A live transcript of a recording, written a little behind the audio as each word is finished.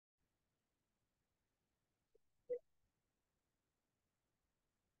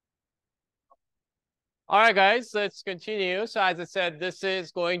All right, guys, let's continue. So as I said, this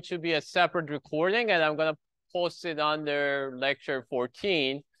is going to be a separate recording, and I'm going to post it under lecture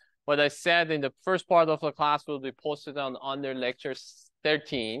 14. What I said in the first part of the class will be posted on under lecture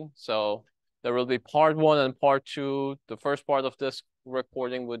 13. So there will be part 1 and part 2. The first part of this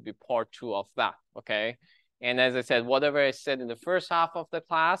recording would be part 2 of that, okay? And as I said, whatever I said in the first half of the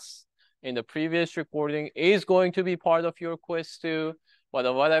class, in the previous recording, is going to be part of your quiz too.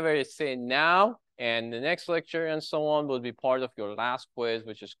 But whatever I say now, and the next lecture and so on will be part of your last quiz,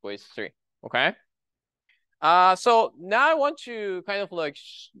 which is quiz 3, okay? So now I want to kind of like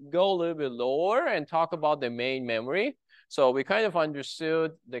go a little bit lower and talk about the main memory. So we kind of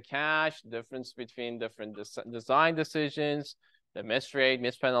understood the cache, difference between different design decisions, the miss rate,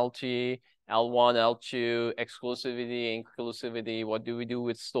 miss penalty, L1, L2, exclusivity, inclusivity, what do we do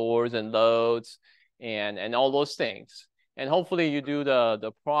with stores and loads, and all those things. And hopefully you do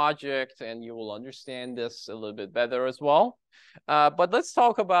the project and you will understand this a little bit better as well. But let's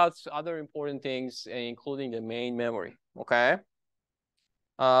talk about other important things, including the main memory, okay?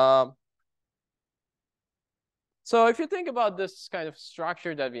 So if you think about this kind of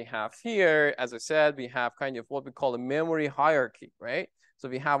structure that we have here, as I said, we have kind of what we call a memory hierarchy, right? So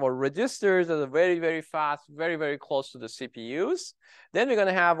we have our registers that are very, very fast, very, very close to the CPUs. Then we're going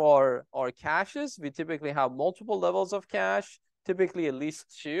to have our caches. We typically have multiple levels of cache, typically at least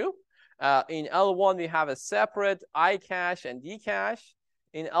 2. In L1, we have a separate I cache and D cache.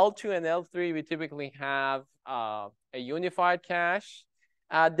 In L2 and L3, we typically have a unified cache.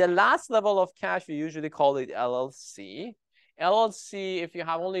 The last level of cache, we usually call it LLC. LLC, if you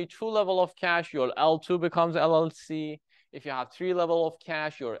have only 2 levels of cache, your L2 becomes LLC. If you have 3 levels of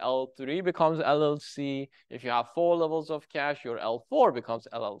cache, your L3 becomes LLC. If you have 4 levels of cache, your L4 becomes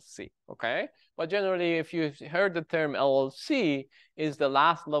LLC, okay? But generally, if you've heard the term LLC, is the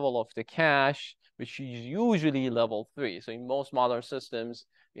last level of the cache, which is usually level 3. So in most modern systems,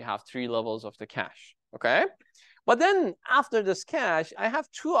 you have 3 levels of the cache, okay? But then after this cache, I have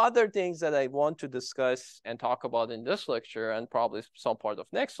 2 other things that I want to discuss and talk about in this lecture and probably some part of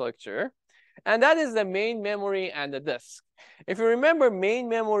next lecture. And that is the main memory and the disk. If you remember, main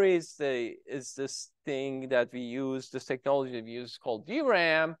memory is this thing that we use, this technology that we use called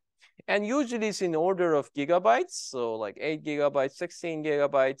DRAM. And usually it's in order of gigabytes. So like 8 gigabytes, 16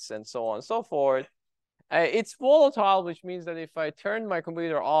 gigabytes, and so on and so forth. It's volatile, which means that if I turn my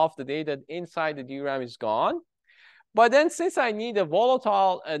computer off, the data inside the DRAM is gone. But then since I need a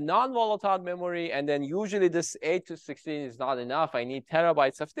non-volatile memory, and then usually this 8 to 16 is not enough, I need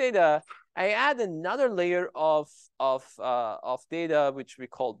terabytes of data, I add another layer of data, which we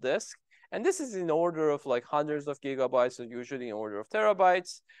call disk. And this is in order of like hundreds of gigabytes, so usually in order of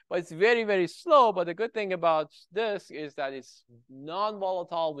terabytes. But it's very, very slow. But the good thing about disk is that it's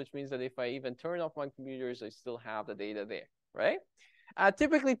non-volatile, which means that if I even turn off my computers, I still have the data there, right?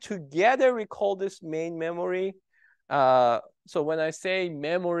 Typically together, we call this main memory. So when I say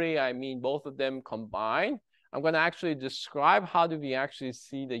memory, I mean both of them combined. I'm going to actually describe how do we actually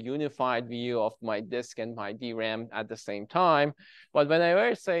see the unified view of my disk and my DRAM at the same time. But when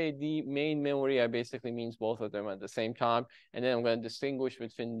I say the main memory, I basically means both of them at the same time. And then I'm going to distinguish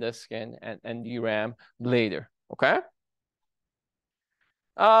between disk and DRAM later, okay?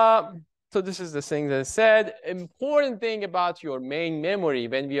 So this is the thing that I said. Important thing about your main memory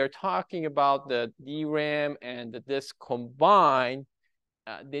when we are talking about the DRAM and the disk combined,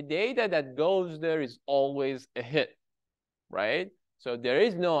 the data that goes there is always a hit, right? So there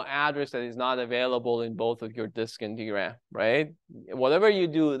is no address that is not available in both of your disk and DRAM, right? Whatever you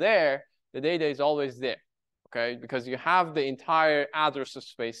do there, the data is always there, okay? Because you have the entire address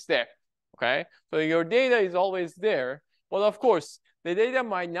space there, okay? So your data is always there. Well, of course, the data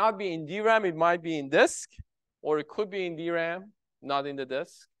might not be in DRAM, it might be in disk, or it could be in DRAM, not in the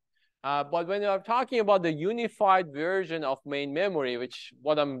disk. But when I'm talking about the unified version of main memory, which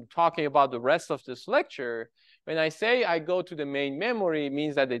what I'm talking about the rest of this lecture, when I say I go to the main memory, it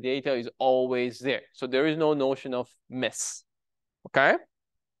means that the data is always there. So there is no notion of miss, okay?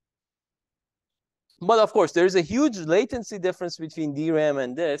 But of course, there's a huge latency difference between DRAM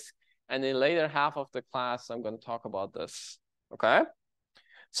and disk. And in the later half of the class, I'm going to talk about this, okay?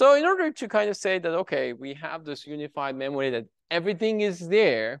 So in order to kind of say that, okay, we have this unified memory that everything is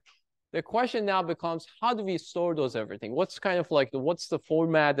there, the question now becomes, how do we store those everything? What's kind of like, what's the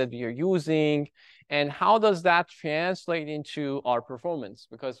format that we are using? And how does that translate into our performance?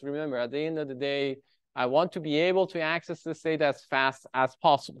 Because remember, at the end of the day, I want to be able to access this data as fast as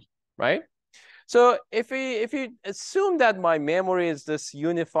possible, right? So if we assume that my memory is this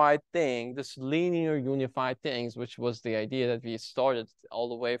unified thing, this linear unified things, which was the idea that we started all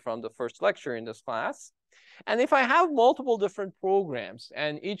the way from the first lecture in this class, And if I have multiple different programs,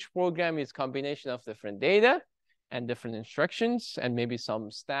 and each program is a combination of different data and different instructions, and maybe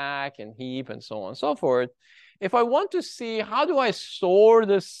some stack and heap and so on and so forth, if I want to see how do I store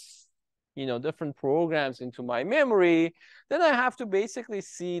this, different programs into my memory, then I have to basically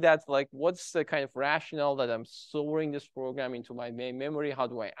see that, like, what's the kind of rationale that I'm storing this program into my main memory? How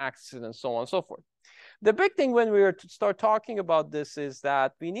do I access it, and so on and so forth. The big thing when we start talking about this is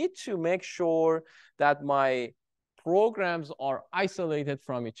that we need to make sure that my programs are isolated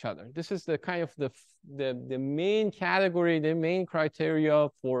from each other. This is the kind of the main category, the main criteria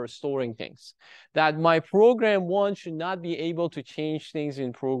for storing things. That my program 1 should not be able to change things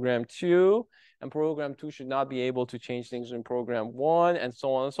in program 2, and program 2 should not be able to change things in program 1, and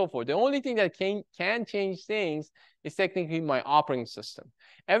so on and so forth. The only thing that can change things is technically my operating system.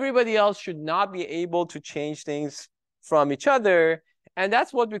 Everybody else should not be able to change things from each other, and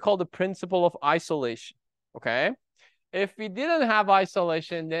that's what we call the principle of isolation, okay? If we didn't have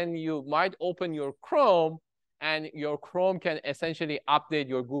isolation, then you might open your Chrome, and your Chrome can essentially update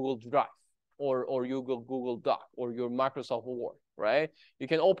your Google Drive or your Google Doc or your Microsoft Word, right? You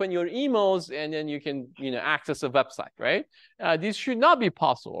can open your emails, and then you can access a website, right? This should not be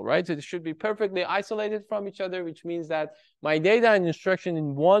possible, right? So it should be perfectly isolated from each other, which means that my data and instruction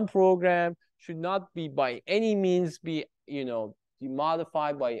in one program should not be by any means be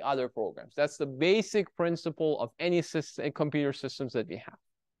modified by other programs. That's the basic principle of any system, computer systems that we have.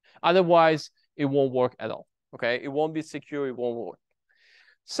 Otherwise, it won't work at all, okay? It won't be secure, it won't work.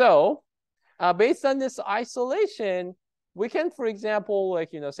 So based on this isolation, we can, for example,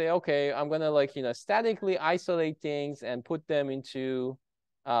 say, okay, I'm gonna statically isolate things and put them into,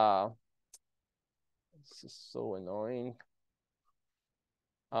 this is so annoying.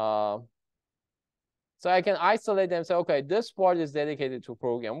 So I can isolate them and say, okay, this part is dedicated to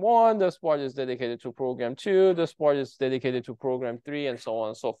program 1, this part is dedicated to program 2, this part is dedicated to program 3, and so on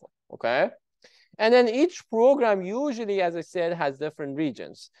and so forth, okay? And then each program usually, as I said, has different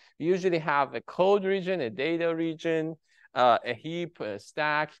regions. You usually have a code region, a data region, a heap, a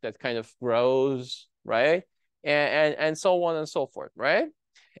stack that kind of grows, right? And so on and so forth, right?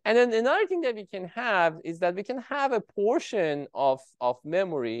 And then another thing that we can have is that we can have a portion of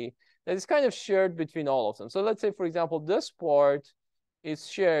memory that is kind of shared between all of them. So let's say, for example, this part is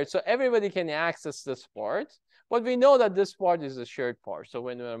shared. So everybody can access this part, but we know that this part is a shared part. So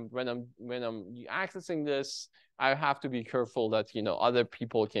when I'm accessing this, I have to be careful that other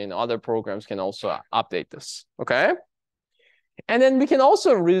programs can also update this, okay? And then we can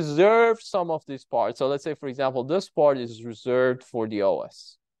also reserve some of these parts. So let's say, for example, this part is reserved for the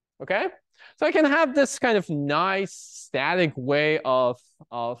OS, okay? So I can have this kind of nice static way of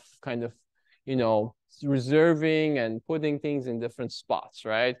kind of, reserving and putting things in different spots,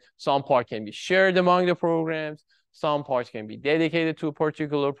 right? Some part can be shared among the programs. Some parts can be dedicated to a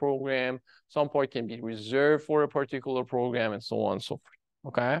particular program. Some part can be reserved for a particular program, and so on and so forth,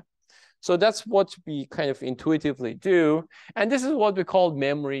 okay? So that's what we kind of intuitively do. And this is what we call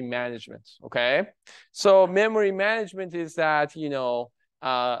memory management, okay? So memory management is that,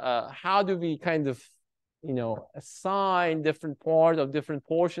 how do we kind of, assign different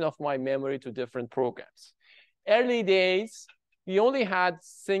portion of my memory to different programs. Early days, we only had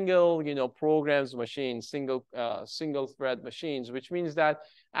single, programs machines, single thread machines, which means that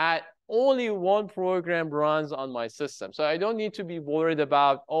only one program runs on my system. So I don't need to be worried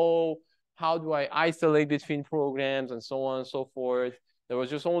about, how do I isolate between programs and so on and so forth. There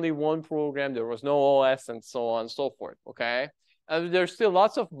was just only one program. There was no OS and so on and so forth, okay? There's still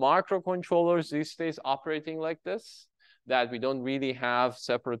lots of microcontrollers these days operating like this, that we don't really have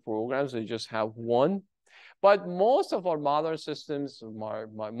separate programs. We just have one. But most of our modern systems,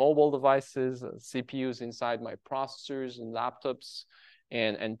 my mobile devices, CPUs inside my processors and laptops,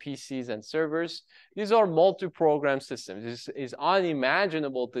 and PCs and servers, these are multi-program systems. This is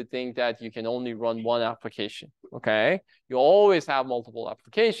unimaginable to think that you can only run one application, okay? You always have multiple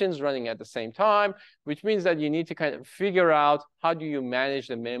applications running at the same time, which means that you need to kind of figure out how do you manage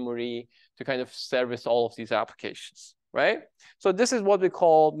the memory to kind of service all of these applications, right? So this is what we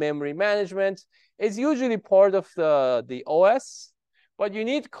call memory management. It's usually part of the OS, but you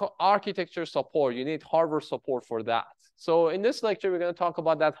need architecture support. You need hardware support for that. So in this lecture, we're going to talk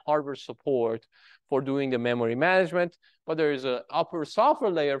about that hardware support for doing the memory management, but there is an upper software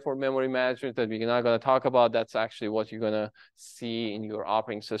layer for memory management that we're not going to talk about. That's actually what you're going to see in your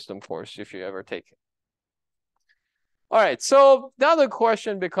operating system course if you ever take it. All right, so the other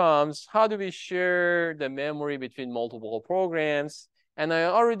question becomes, how do we share the memory between multiple programs? And I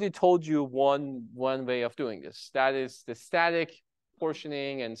already told you one way of doing this. That is the static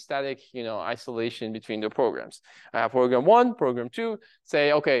portioning and static, isolation between the programs. I have program 1, program 2,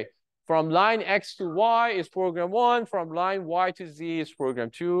 say, okay, from line X to Y is program 1, from line Y to Z is program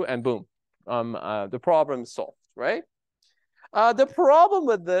 2, and boom, the problem is solved, right? The problem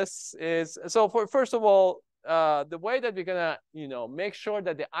with this is, so first of all, the way that we're gonna, make sure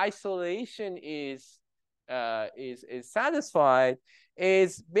that the isolation is satisfied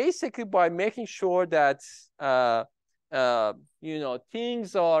is basically by making sure that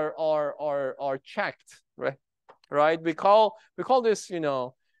things are checked, right? Right. We call this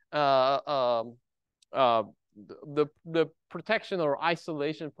the protection or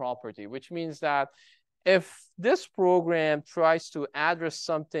isolation property, which means that if this program tries to access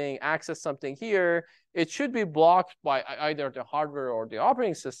something here, it should be blocked by either the hardware or the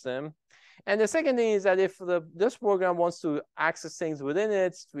operating system. And the second thing is that if this program wants to access things within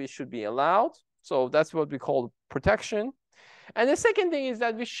it, we should be allowed. So that's what we call protection. And the second thing is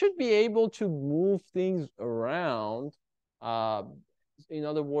that we should be able to move things around. In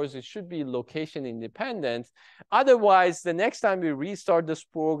other words, it should be location independent. Otherwise, the next time we restart this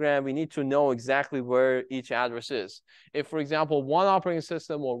program, we need to know exactly where each address is. If, for example, one operating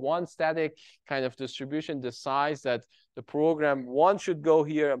system or one static kind of distribution decides that the program 1 should go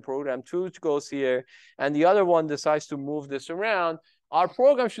here and program 2 goes here, and the other one decides to move this around, our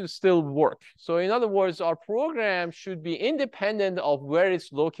program should still work. So in other words, our program should be independent of where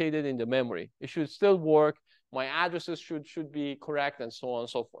it's located in the memory. It should still work. My addresses should be correct, and so on and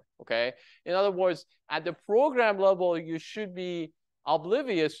so forth, okay? In other words, at the program level, you should be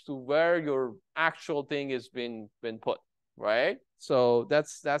oblivious to where your actual thing has been put, right? So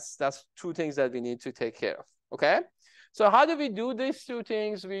that's two things that we need to take care of, okay? So how do we do these two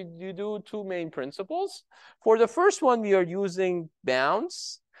things? We do two main principles. For the first one, we are using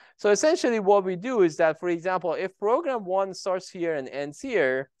bounds. So essentially what we do is that, for example, if program 1 starts here and ends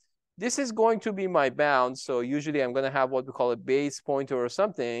here, this is going to be my bound. So usually I'm going to have what we call a base pointer or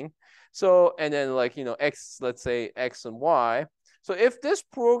something. So, and then like, X, let's say X and Y. So if this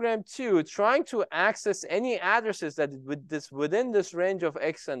program 2 trying to access any addresses that within this range of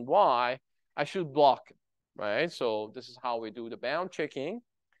X and Y, I should block it, right? So this is how we do the bound checking.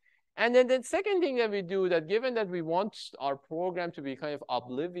 And then the second thing that we do, that given that we want our program to be kind of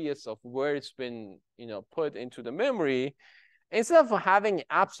oblivious of where it's been, put into the memory, instead of having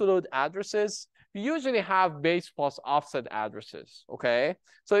absolute addresses, we usually have base plus offset addresses, okay?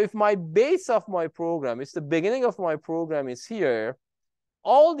 So if my base of my program, it's the beginning of my program is here,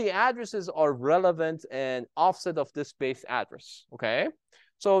 all the addresses are relevant and offset of this base address, okay?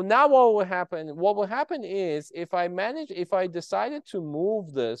 So now what will happen? What will happen is if I decided to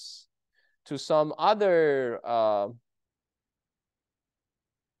move this to some other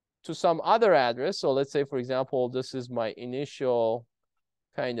address. So let's say, for example, this is my initial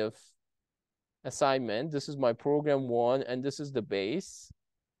kind of assignment. This is my program 1, and this is the base,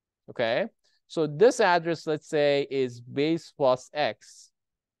 okay? So this address, let's say, is base plus X,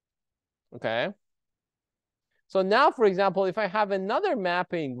 okay? So now, for example, if I have another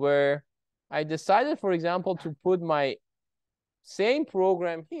mapping where I decided, for example, to put my same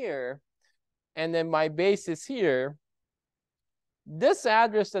program here, and then my base is here, this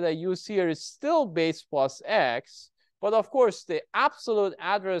address that I use here is still base plus X, but of course the absolute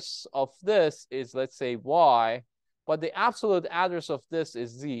address of this is, let's say, Y, but the absolute address of this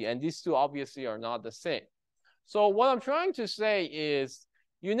is Z, and these two obviously are not the same. So what I'm trying to say is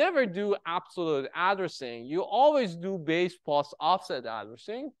you never do absolute addressing. You always do base plus offset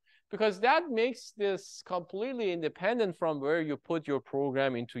addressing, because that makes this completely independent from where you put your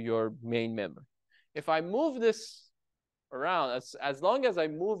program into your main memory. If I move this around, as long as I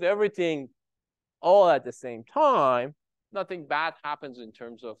move everything all at the same time, nothing bad happens in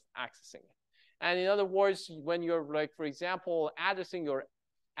terms of accessing it. And in other words, when you're like, for example, addressing your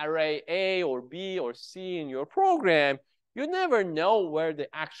array A or B or C in your program, you never know where the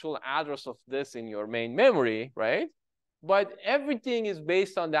actual address of this in your main memory, right? But everything is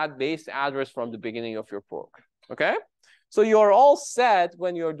based on that base address from the beginning of your program, okay? So you're all set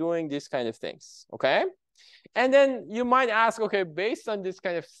when you're doing these kind of things, okay? And then you might ask, okay, based on this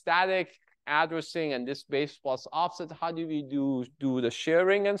kind of static addressing and this base plus offset, how do we do the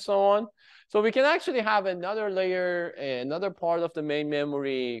sharing and so on? So we can actually have another layer, another part of the main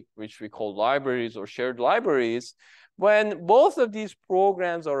memory, which we call libraries or shared libraries, when both of these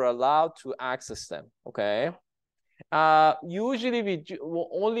programs are allowed to access them, okay? Usually we will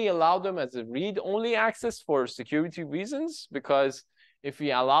only allow them as a read-only access for security reasons, because if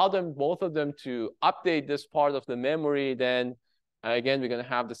we allow them, both of them, to update this part of the memory, then Again, we're going to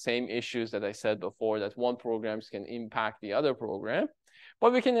have the same issues that I said before, that one program can impact the other program.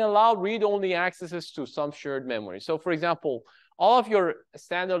 But we can allow read-only accesses to some shared memory. So for example, all of your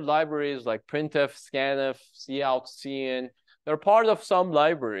standard libraries like printf, scanf, cout, cin, they're part of some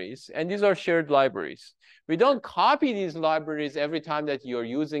libraries, and these are shared libraries. We don't copy these libraries every time that you're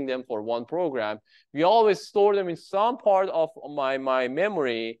using them for one program. We always store them in some part of my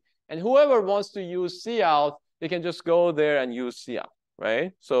memory, and whoever wants to use cout, they can just go there and use cout,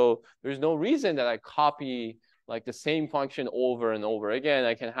 right? So there's no reason that I copy like the same function over and over again.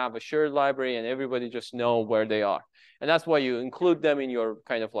 I can have a shared library and everybody just know where they are. And that's why you include them in your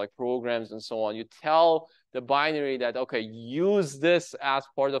kind of like programs and so on. You tell the binary that, okay, use this as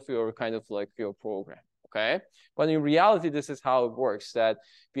part of your kind of like your program, okay? But in reality, this is how it works, that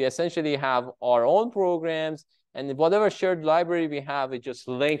we essentially have our own programs, and whatever shared library we have, we just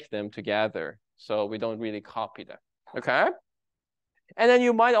link them together. So we don't really copy them, okay? And then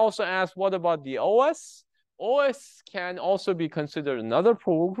you might also ask, what about the OS? OS can also be considered another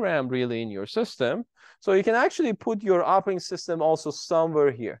program really in your system. So you can actually put your operating system also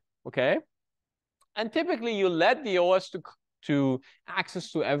somewhere here, okay? And typically you let the OS to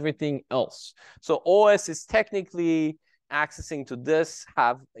access to everything else. So OS is technically accessing to this,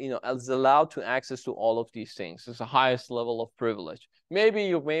 is allowed to access to all of these things. It's the highest level of privilege. Maybe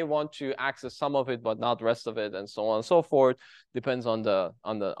you may want to access some of it, but not the rest of it, and so on and so forth. Depends on the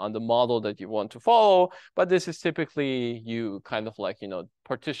model that you want to follow. But this is typically you kind of like,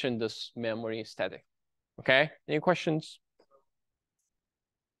 partition this memory static. Okay, any questions?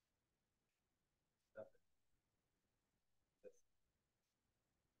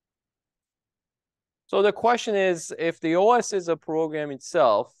 So the question is, if the OS is a program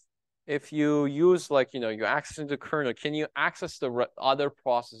itself, if you use like, you're accessing the kernel, can you access the other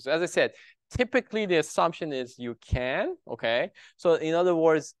processes? As I said, typically the assumption is you can, okay? So in other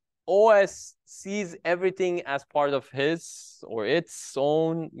words, OS sees everything as part of his or its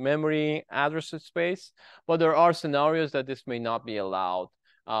own memory address space, but there are scenarios that this may not be allowed.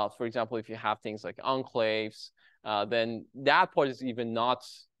 For example, if you have things like enclaves, then that part is even not,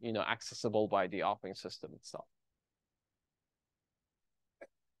 accessible by the operating system itself.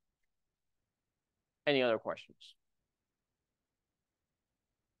 Any other questions?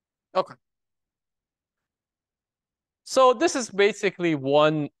 Okay. So this is basically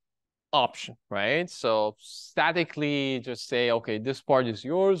one option, right? So statically just say, okay, this part is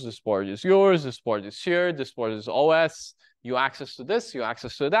yours, this part is yours, this part is shared, this part is OS. You access to this, you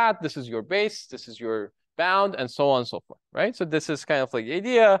access to that. This is your base, this is your bound, and so on and so forth, right? So this is kind of like the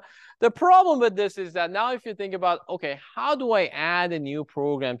idea. The problem with this is that now if you think about, okay, how do I add a new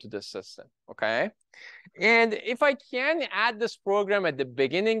program to this system, okay? And if I can add this program at the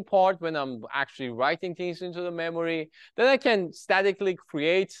beginning part when I'm actually writing things into the memory, then I can statically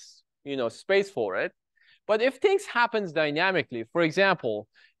create, space for it. But if things happens dynamically, for example,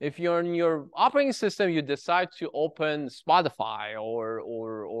 if you're in your operating system, you decide to open Spotify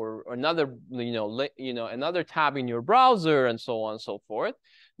or another, another tab in your browser and so on and so forth,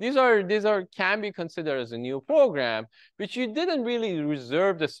 these can be considered as a new program, which you didn't really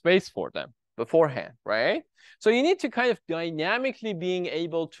reserve the space for them beforehand, right? So you need to kind of dynamically being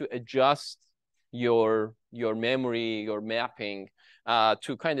able to adjust your memory, your mapping,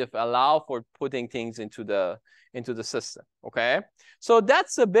 to kind of allow for putting things into the system, okay? So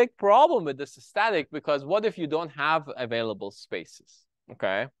that's a big problem with this static, because what if you don't have available spaces,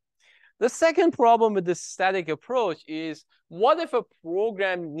 okay? The second problem with this static approach is, what if a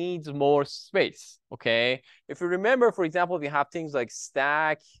program needs more space, okay? If you remember, for example, if you have things like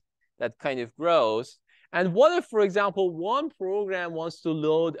stack that kind of grows, and what if, for example, one program wants to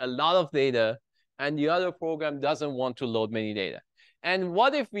load a lot of data and the other program doesn't want to load many data? And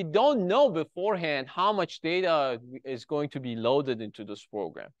what if we don't know beforehand how much data is going to be loaded into this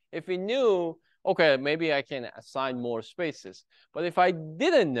program? If we knew, okay, maybe I can assign more spaces. But if I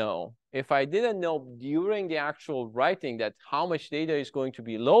didn't know during the actual writing that how much data is going to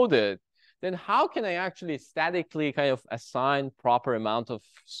be loaded, then how can I actually statically kind of assign proper amount of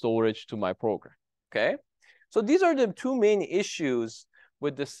storage to my program, okay? So these are the two main issues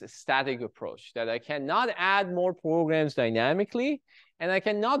with this static approach, that I cannot add more programs dynamically, and I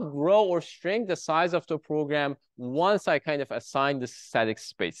cannot grow or shrink the size of the program once I kind of assign the static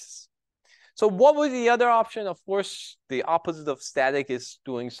spaces. So what was the other option? Of course, the opposite of static is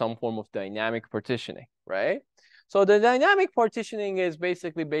doing some form of dynamic partitioning, right? So the dynamic partitioning is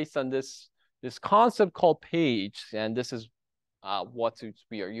basically based on this concept called page, and this is what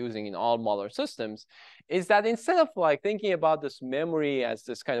we are using in all modern systems, is that instead of like thinking about this memory as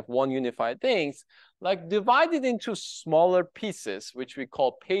this kind of one unified things, like divide it into smaller pieces, which we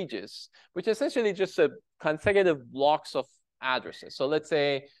call pages, which essentially just a consecutive blocks of addresses. So let's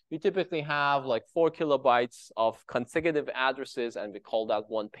say we typically have like 4 kilobytes of consecutive addresses, and we call that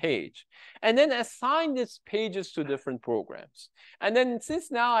one page. And then assign these pages to different programs. And then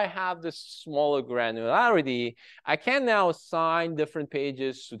since now I have this smaller granularity, I can now assign different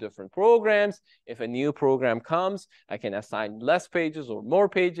pages to different programs. If a new program comes, I can assign less pages or more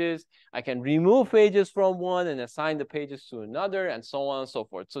pages. I can remove pages from one and assign the pages to another, and so on and so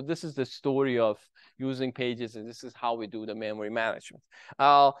forth. So this is the story of using pages, and this is how we do the memory management.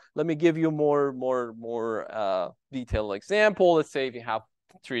 Let me give you more detailed example. Let's say if you have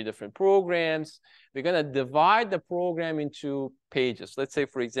 3 different programs, we're going to divide the program into pages. Let's say,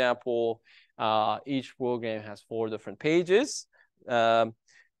 for example, each program has 4 different pages.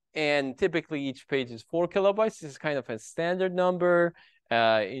 And typically each page is 4 kilobytes. This is kind of a standard number.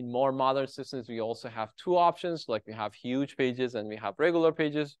 In more modern systems, we also have 2 options, like we have huge pages and we have regular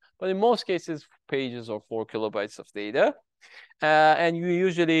pages. But in most cases, pages are 4 kilobytes of data. And you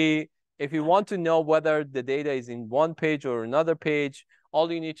usually, if you want to know whether the data is in one page or another page,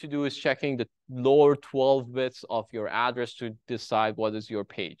 all you need to do is checking the lower 12 bits of your address to decide what is your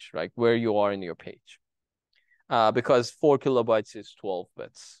page, right? Where you are in your page. Because 4 kilobytes is 12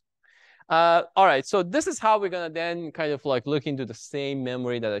 bits. All right, so this is how we're gonna then kind of like look into the same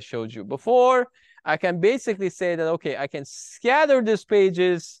memory that I showed you before. I can basically say that, okay, I can scatter these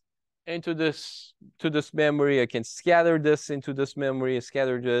pages into this memory. I can scatter this into this memory,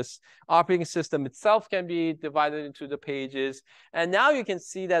 scatter this. Operating system itself can be divided into the pages. And now you can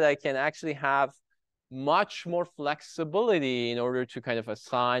see that I can actually have much more flexibility in order to kind of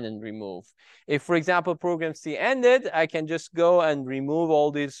assign and remove. If, for example, program C ended, I can just go and remove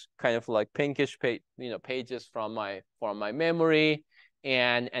all these kind of like pinkish pages from my memory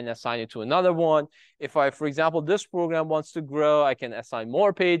and assign it to another one. If I, for example, this program wants to grow, I can assign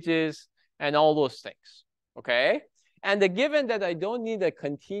more pages and all those things, okay? And the given that I don't need a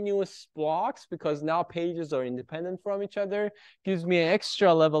continuous blocks because now pages are independent from each other gives me an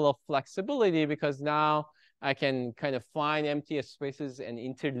extra level of flexibility because now I can kind of find empty spaces and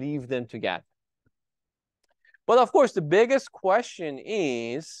interleave them together. But of course, the biggest question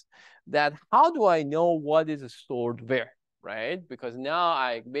is that how do I know what is stored where, right? Because now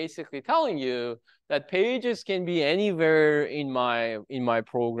I'm basically telling you that pages can be anywhere in my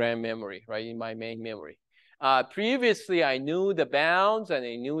program memory, right? In my main memory. Previously, I knew the bounds and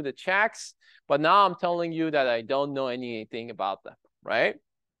I knew the checks, but now I'm telling you that I don't know anything about them, right?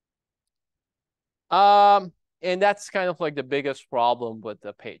 And that's kind of like the biggest problem with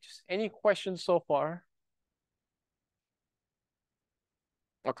the pages. Any questions so far?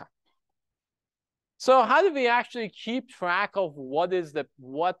 Okay. So how do we actually keep track of what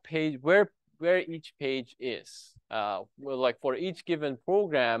page, where each page is? Well, like for each given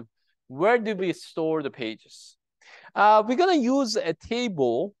program, where do we store the pages? We're going to use a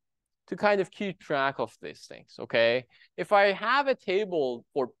table to kind of keep track of these things, okay? If I have a table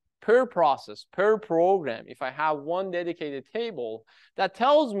for per process, per program, if I have one dedicated table, that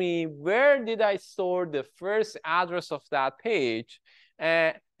tells me where did I store the first address of that page,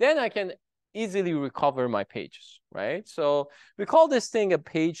 and then I can easily recover my pages, right? So we call this thing a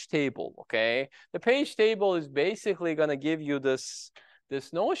page table, okay? The page table is basically going to give you this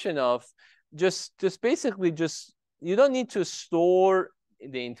notion of just basically you don't need to store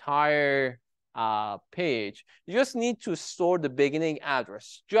the entire page. You just need to store the beginning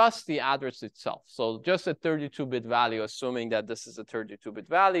address, just the address itself. So just a 32-bit value, assuming that this is a 32-bit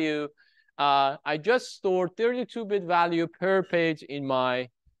value. I just store 32-bit value per page in my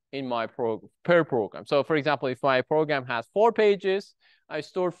per program. So for example, if my program has 4 pages, I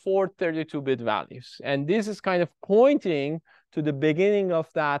store 4 32-bit values. And this is kind of pointing to the beginning of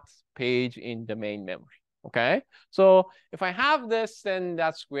that page in the main memory, okay? So if I have this, then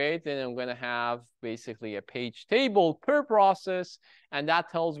that's great. Then I'm gonna have basically a page table per process, and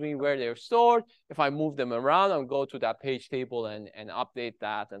that tells me where they're stored. If I move them around, I'll go to that page table and update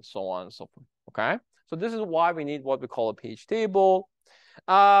that and so on and so forth, okay? So this is why we need what we call a page table.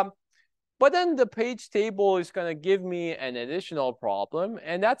 But then the page table is going to give me an additional problem,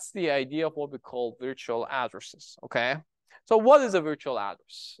 and that's the idea of what we call virtual addresses, okay? So what is a virtual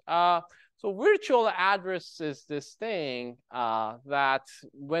address? So virtual address is this thing that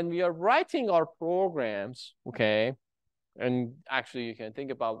when we are writing our programs, okay, and actually you can think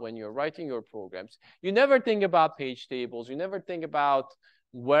about when you're writing your programs, you never think about page tables, you never think about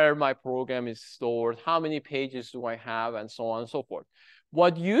where my program is stored, how many pages do I have, and so on and so forth.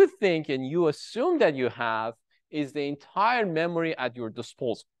 What you think and you assume that you have is the entire memory at your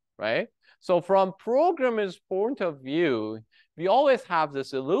disposal, right? So from programmer's point of view, we always have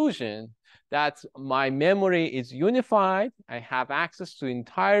this illusion that my memory is unified, I have access to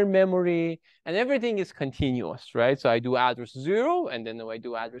entire memory, and everything is continuous, right? So I do address 0, and then I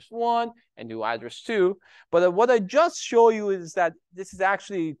do address 1, and do address 2. But what I just show you is that this is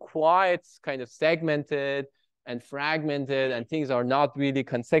actually quite kind of segmented and fragmented, and things are not really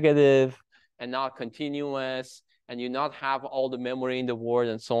consecutive and not continuous, and you not have all the memory in the world,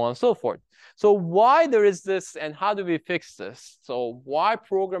 and so on and so forth. So why there is this, and how do we fix this? So why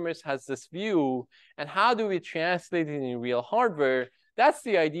programmers has this view, and how do we translate it in real hardware? That's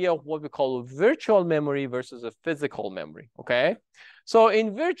the idea of what we call a virtual memory versus a physical memory, okay? So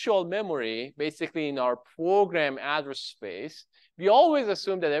in virtual memory, basically in our program address space, we always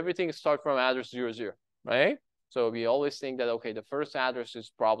assume that everything starts from address 00, right? So we always think that, okay, the first address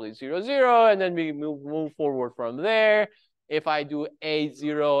is probably 00, and then we move forward from there. If I do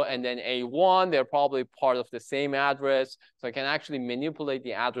A0 and then A1, they're probably part of the same address. So I can actually manipulate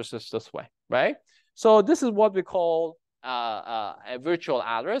the addresses this way, right? So this is what we call a virtual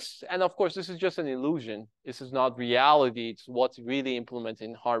address. And of course, this is just an illusion. This is not reality. It's what's really implemented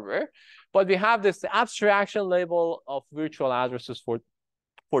in hardware. But we have this abstraction label of virtual addresses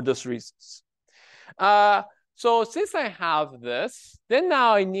for this reasons. So since I have this, then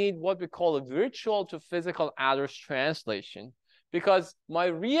now I need what we call a virtual to physical address translation, because my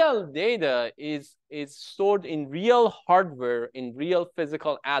real data is stored in real hardware, in real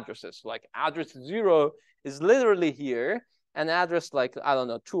physical addresses. Like address 0 is literally here, and address like, I don't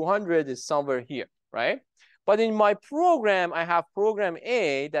know, 200 is somewhere here, right? But in my program, I have program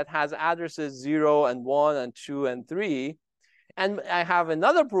A that has addresses 0 and 1 and 2 and 3. And I have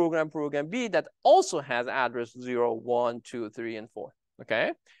another program, program B, that also has address 0, 1, 2, 3, and 4,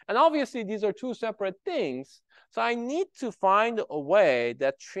 okay? And obviously, these are two separate things. So I need to find a way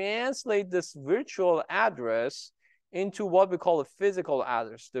that translate this virtual address into what we call a physical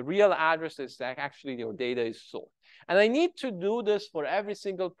address. The real address is that actually your data is stored. And I need to do this for every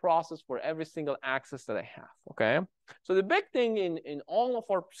single process, for every single access that I have, okay? So the big thing in all of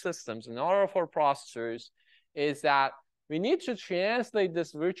our systems, in all of our processors, is that we need to translate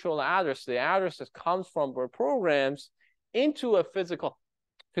this virtual address, the address that comes from our programs, into a physical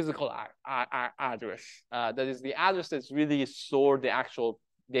address. That is the address that's really stored the actual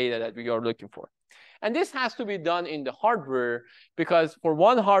data that we are looking for. And this has to be done in the hardware, because for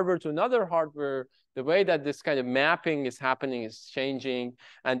one hardware to another hardware, the way that this kind of mapping is happening is changing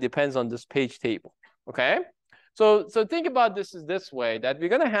and depends on this page table, okay? So think about this way, that we're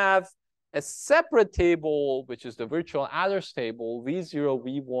gonna have a separate table, which is the virtual address table, V0,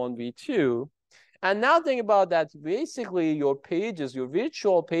 V1, V2. And now think about that, basically your pages, your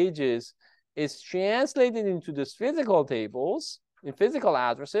virtual pages is translated into these physical tables, in physical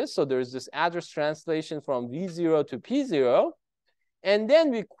addresses. So there's this address translation from V0 to P0. And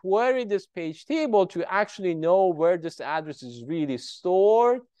then we query this page table to actually know where this address is really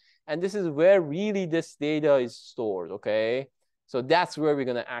stored. And this is where really this data is stored, okay? So that's where we're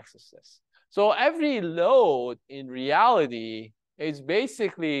gonna access this. So every load in reality is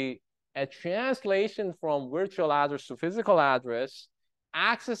basically a translation from virtual address to physical address,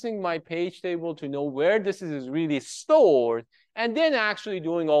 accessing my page table to know where this is really stored, and then actually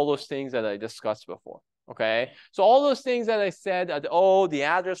doing all those things that I discussed before, okay? So all those things that I said, that, oh, the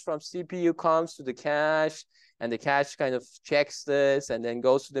address from CPU comes to the cache, and the cache kind of checks this, and then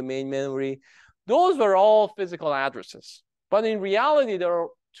goes to the main memory. Those were all physical addresses. But in reality, there are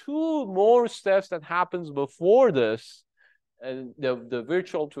two more steps that happens before this, and the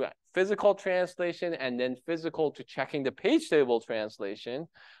virtual to physical translation, and then physical to checking the page table translation,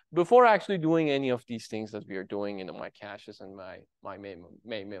 before actually doing any of these things that we are doing in my caches and my main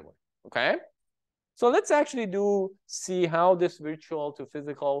memory, okay? So let's actually see how this virtual to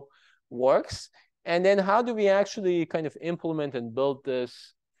physical works, and then how do we actually kind of implement and build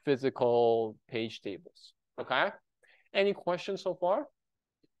this physical page tables, okay? Any questions so far?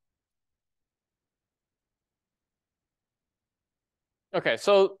 Okay,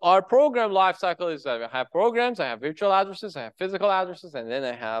 so our program lifecycle is that I have programs, I have virtual addresses, I have physical addresses, and then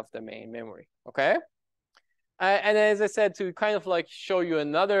I have the main memory, okay? And as I said, to kind of like show you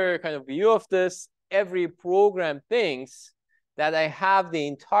another kind of view of this, every program thinks that I have the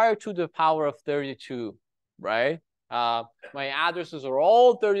entire to the power of 32, right? My addresses are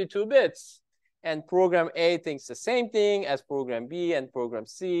all 32 bits. And program A thinks the same thing as program B and program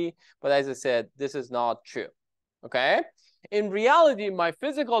C. But as I said, this is not true, okay? In reality, my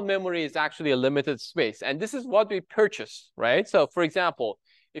physical memory is actually a limited space. And this is what we purchase, right? So for example,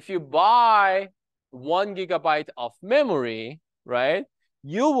 if you buy 1 gigabyte of memory, right,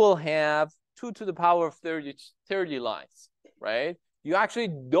 you will have 2 to the power of 30 lines, right? You actually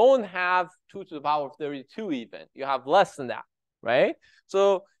don't have 2 to the power of 32 even. You have less than that, right?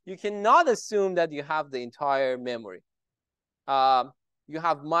 So you cannot assume that you have the entire memory. You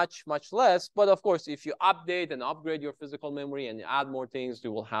have much, much less. But of course, if you update and upgrade your physical memory and you add more things,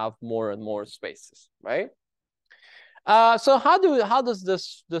 you will have more and more spaces, right? So how does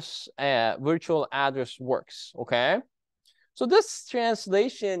this virtual address works? Okay. So this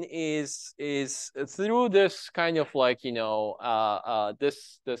translation is through this kind of like, you know,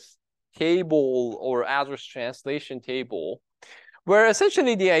 this table or address translation table, where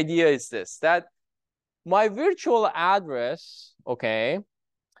essentially the idea is this, that my virtual address, okay,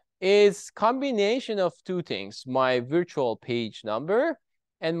 is combination of two things, my virtual page number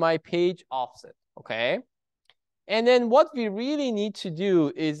and my page offset, okay? And then what we really need to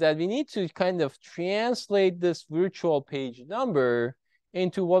do is that we need to kind of translate this virtual page number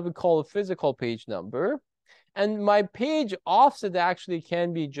into what we call a physical page number. And my page offset actually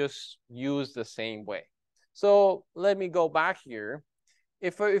can be just used the same way. So let me go back here.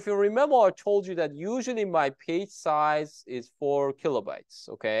 If you remember, I told you that usually my page size is 4 kilobytes,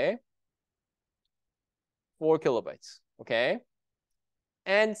 okay? 4 kilobytes, okay?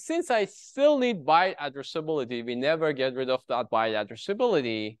 And since I still need byte addressability, we never get rid of that byte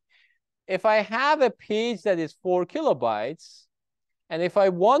addressability. If I have a page that is 4 kilobytes, and if I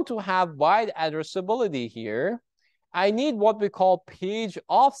want to have byte addressability here, I need what we call page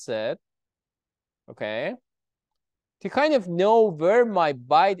offset, okay, to kind of know where my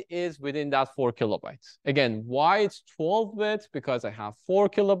byte is within that 4 kilobytes. Again, why it's 12 bits? Because I have 4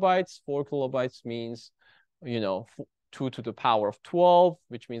 kilobytes. 4 kilobytes means, you know, 2 to the power of 12,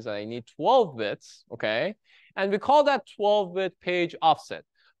 which means that I need 12 bits, okay? And we call that 12-bit page offset.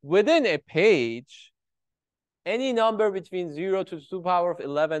 Within a page, any number between 0 to 2 to the power of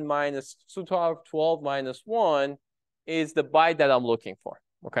 11 minus 2 to the power of 12 minus 1 is the byte that I'm looking for,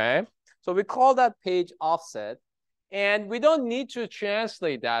 okay? So we call that page offset. And we don't need to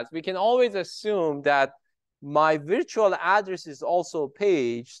translate that. We can always assume that my virtual address is also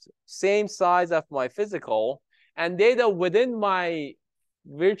paged, same size of my physical, and data within my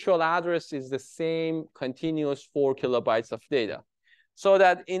virtual address is the same continuous 4 kilobytes of data. So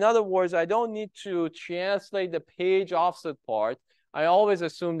that, in other words, I don't need to translate the page offset part. I always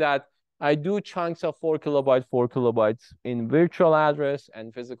assume that I do chunks of 4 kilobytes in virtual address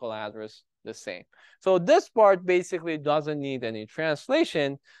and physical address the same. So this part basically doesn't need any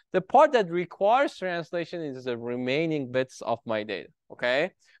translation. The part that requires translation is the remaining bits of my data, okay?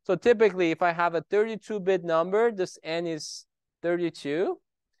 So typically, if I have a 32-bit number, this n is 32.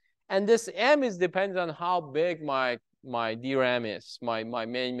 And this m is depends on how big my DRAM is, my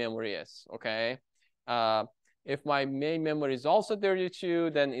main memory is, okay? If my main memory is also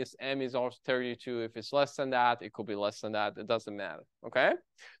 32, then its m is also 32. If it's less than that, it could be less than that. It doesn't matter, okay?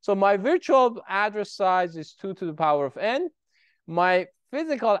 So my virtual address size is 2 to the power of n. My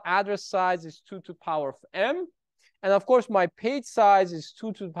physical address size is 2 to the power of m. And of course, my page size is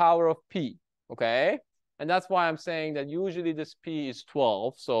 2 to the power of p, okay? And that's why I'm saying that usually this p is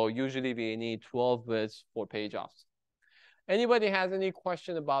 12. So usually we need 12 bits for page offset. Anybody has any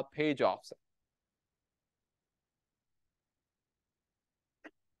question about page offset?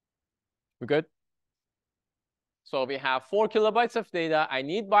 We're good? So we have 4 kilobytes of data. I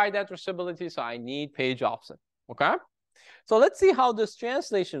need byte addressability, so I need page offset, okay? So let's see how this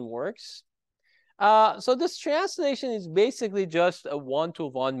translation works. So this translation is basically just a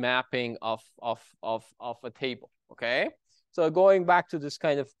one-to-one mapping of a table, okay? So going back to this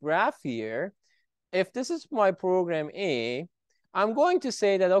kind of graph here, if this is my program A, I'm going to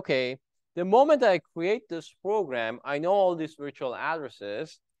say that, okay, the moment I create this program, I know all these virtual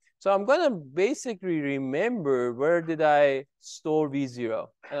addresses. So I'm going to basically remember where did I store V0.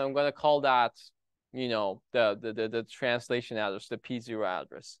 And I'm going to call that, you know, the translation address, the P0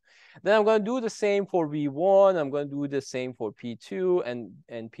 address. Then I'm going to do the same for V1. I'm going to do the same for P2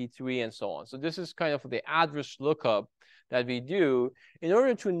 and P3 and so on. So this is kind of the address lookup that we do in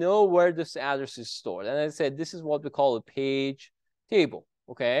order to know where this address is stored. And as I said, this is what we call a page table,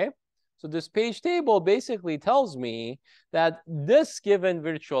 okay? So this page table basically tells me that this given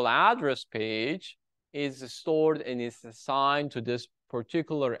virtual address page is stored and is assigned to this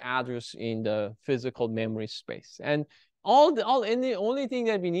particular address in the physical memory space. And the only thing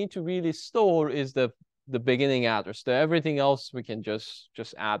that we need to really store is the beginning address. Everything else we can just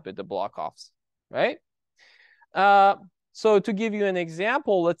add with the block offs, right? So to give you an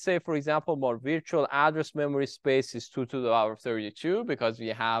example, let's say, for example, my virtual address memory space is 2 to the power of 32 because we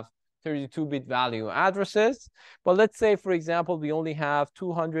have 32-bit value addresses. But let's say, for example, we only have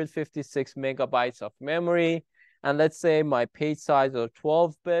 256 megabytes of memory. And let's say my page size are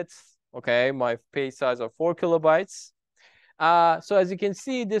 12 bits. Okay, my page size are 4 kilobytes. So as you can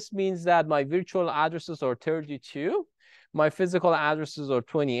see, this means that my virtual addresses are 32. My physical addresses are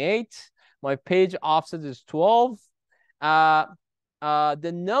 28. My page offset is 12.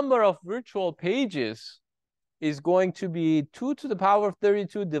 The number of virtual pages is going to be 2 to the power of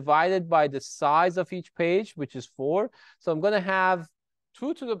 32 divided by the size of each page, which is 4. So I'm going to have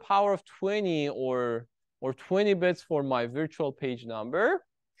 2 to the power of 20 or 20 bits for my virtual page number.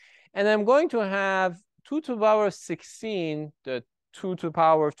 And I'm going to have 2 to the power of 16, the 2 to the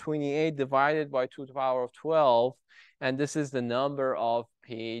power of 28 divided by 2 to the power of 12. And this is the number of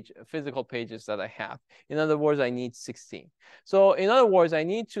physical pages that I have. In other words, I need 16. So in other words, I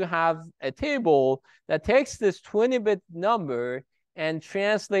need to have a table that takes this 20-bit number and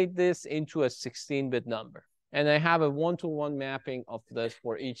translate this into a 16-bit number. And I have a one-to-one mapping of this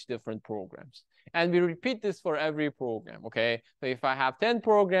for each different programs. And we repeat this for every program, okay? So if I have 10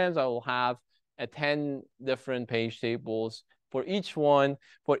 programs, I will have 10 different page tables for each one.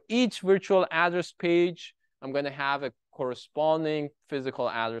 For each virtual address page, I'm going to have a corresponding physical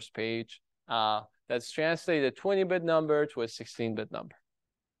address page that's translated a 20-bit number to a 16-bit number.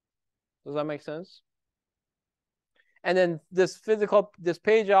 Does that make sense? And then this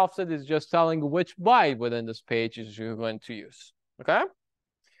page offset is just telling which byte within this page is you're going to use, okay?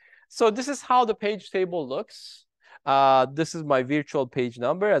 So this is how the page table looks. This is my virtual page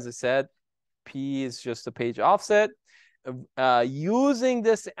number. As I said, P is just a page offset. Using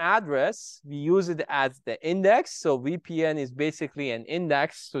this address, we use it as the index. So VPN is basically an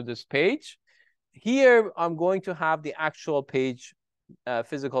index to this page. Here, I'm going to have the actual page,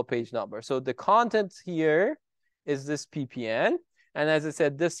 physical page number. So the content here is this PPN. And as I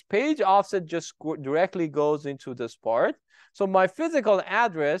said, this page offset just directly goes into this part. So my physical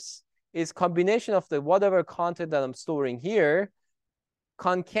address is combination of the whatever content that I'm storing here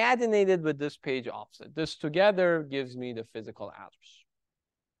concatenated with this page offset. This together gives me the physical address.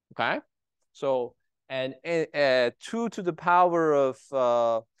 Okay? So, and 2 to the power of,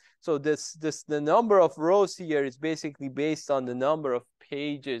 so the number of rows here is basically based on the number of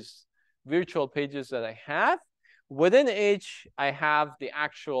pages, virtual pages that I have. Within each, I have the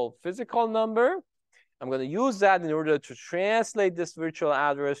actual physical number. I'm going to use that in order to translate this virtual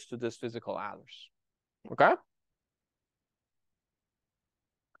address to this physical address. Okay?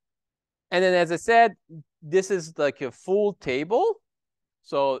 And then, as I said, this is like a full table.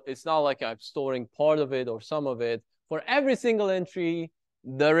 So it's not like I'm storing part of it or some of it. For every single entry,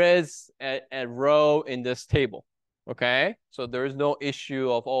 there is a row in this table. Okay? So there is no issue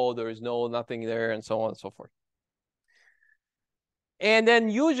of, oh, there is nothing there and so on and so forth. And then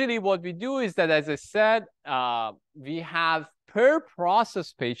usually what we do is that, as I said, we have per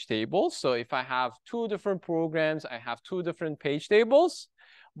process page tables. So if I have 2 different programs, I have 2 different page tables.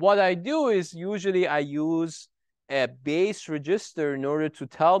 What I do is usually I use a base register in order to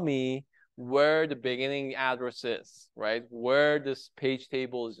tell me where the beginning address is, right? Where this page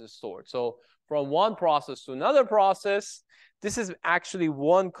table is stored. So from one process to another process, this is actually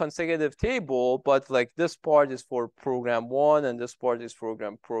one consecutive table, but like this part is for program 1 and this part is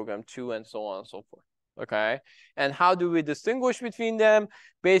program 2 and so on and so forth. Okay. And how do we distinguish between them?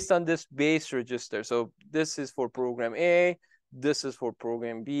 Based on this base register. So this is for program A, this is for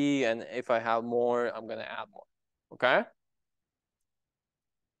program B, and if I have more, I'm going to add more. Okay.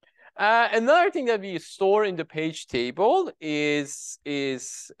 Another thing that we store in the page table is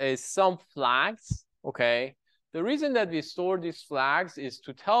some flags. Okay. The reason that we store these flags is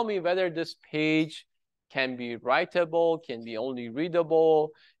to tell me whether this page can be writable, can be only readable,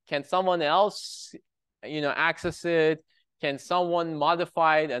 can someone else, access it, can someone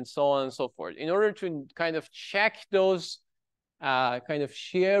modify it, and so on and so forth. In order to kind of check those kind of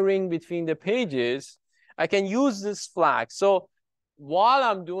sharing between the pages, I can use this flag. So while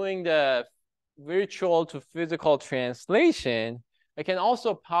I'm doing the virtual to physical translation, I can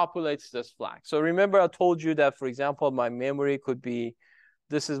also populate this flag. So remember I told you that, for example, my memory could be,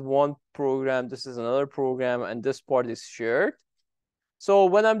 this is one program, this is another program, and this part is shared. So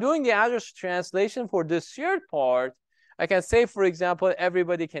when I'm doing the address translation for this shared part, I can say, for example,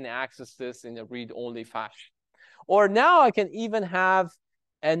 everybody can access this in a read-only fashion. Or now I can even have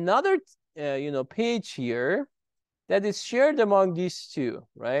another, page here that is shared among these two,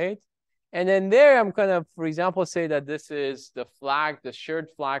 right? And then there I'm gonna, for example, say that this is the flag, the shared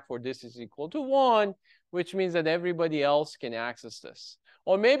flag for this is equal to 1. which means that everybody else can access this.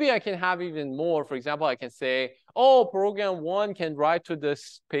 Or maybe I can have even more. For example, I can say, oh, program 1 can write to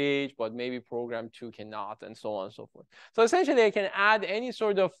this page, but maybe program 2 cannot, and so on and so forth. So essentially, I can add any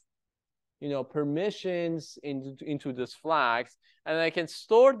sort of permissions into these flags, and I can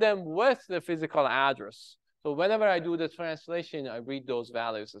store them with the physical address. So whenever I do the translation, I read those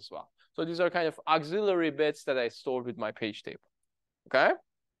values as well. So these are kind of auxiliary bits that I store with my page table. Okay?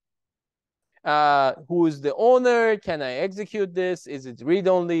 Who is the owner? Can I execute this? Is it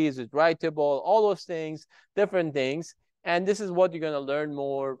read-only? Is it writable? All those things, different things. And this is what you're going to learn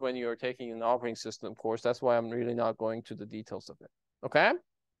more when you're taking an operating system course. That's why I'm really not going to the details of it. Okay?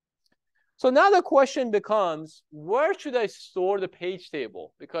 So now the question becomes, where should I store the page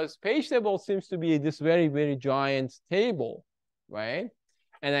table? Because page table seems to be this very, very giant table, right?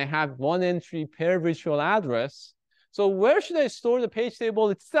 And I have one entry per virtual address. So where should I store the page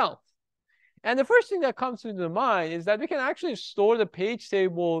table itself? And the first thing that comes to the mind is that we can actually store the page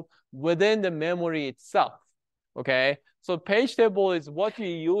table within the memory itself, okay? So page table is what you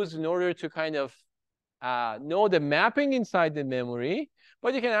use in order to kind of know the mapping inside the memory,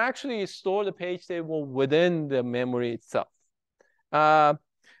 but you can actually store the page table within the memory itself.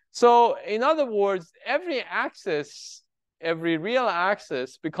 So in other words, every real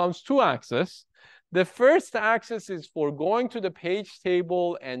access becomes two access. The first access is for going to the page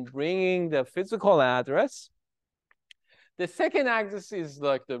table and bringing the physical address. The second access is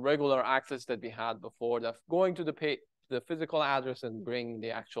like the regular access that we had before, that going to the physical address and bringing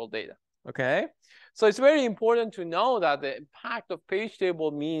the actual data. Okay, so it's very important to know that the impact of page table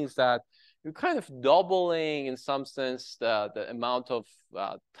means that you're kind of doubling, in some sense, the amount of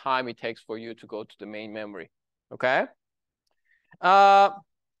time it takes for you to go to the main memory. Okay.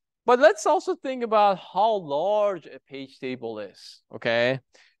 But let's also think about how large a page table is, okay?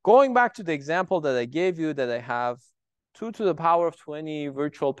 Going back to the example that I gave you, that I have 2 to the power of 20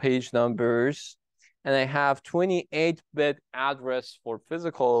 virtual page numbers, and I have 28-bit address for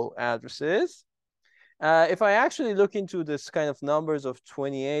physical addresses. If I actually look into this kind of numbers of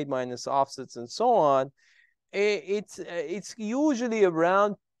 28 minus offsets and so on, it's usually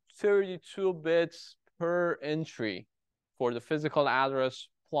around 32 bits per entry for the physical address,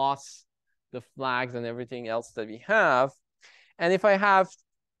 plus the flags and everything else that we have. And if I have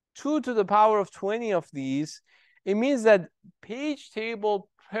 2 to the power of 20 of these, it means that page table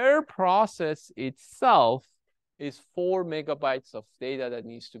per process itself is 4 megabytes of data that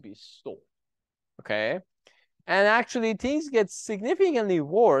needs to be stored. Okay? And actually, things get significantly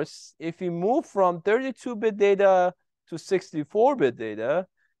worse if you move from 32-bit data to 64-bit data.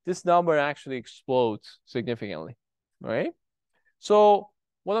 This number actually explodes significantly, right? So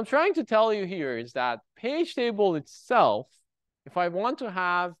what I'm trying to tell you here is that page table itself, if I want to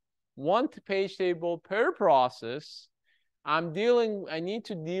have one page table per process, I need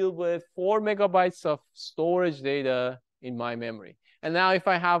to deal with 4 megabytes of storage data in my memory. And now if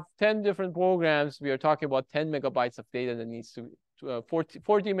I have 10 different programs, we are talking about 10 megabytes of data that needs to, 40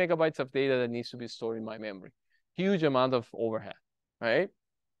 megabytes of data that needs to be stored in my memory. Huge amount of overhead, right?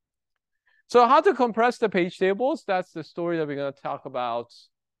 So how to compress the page tables, that's the story that we're going to talk about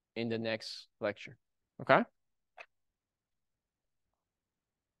in the next lecture, okay?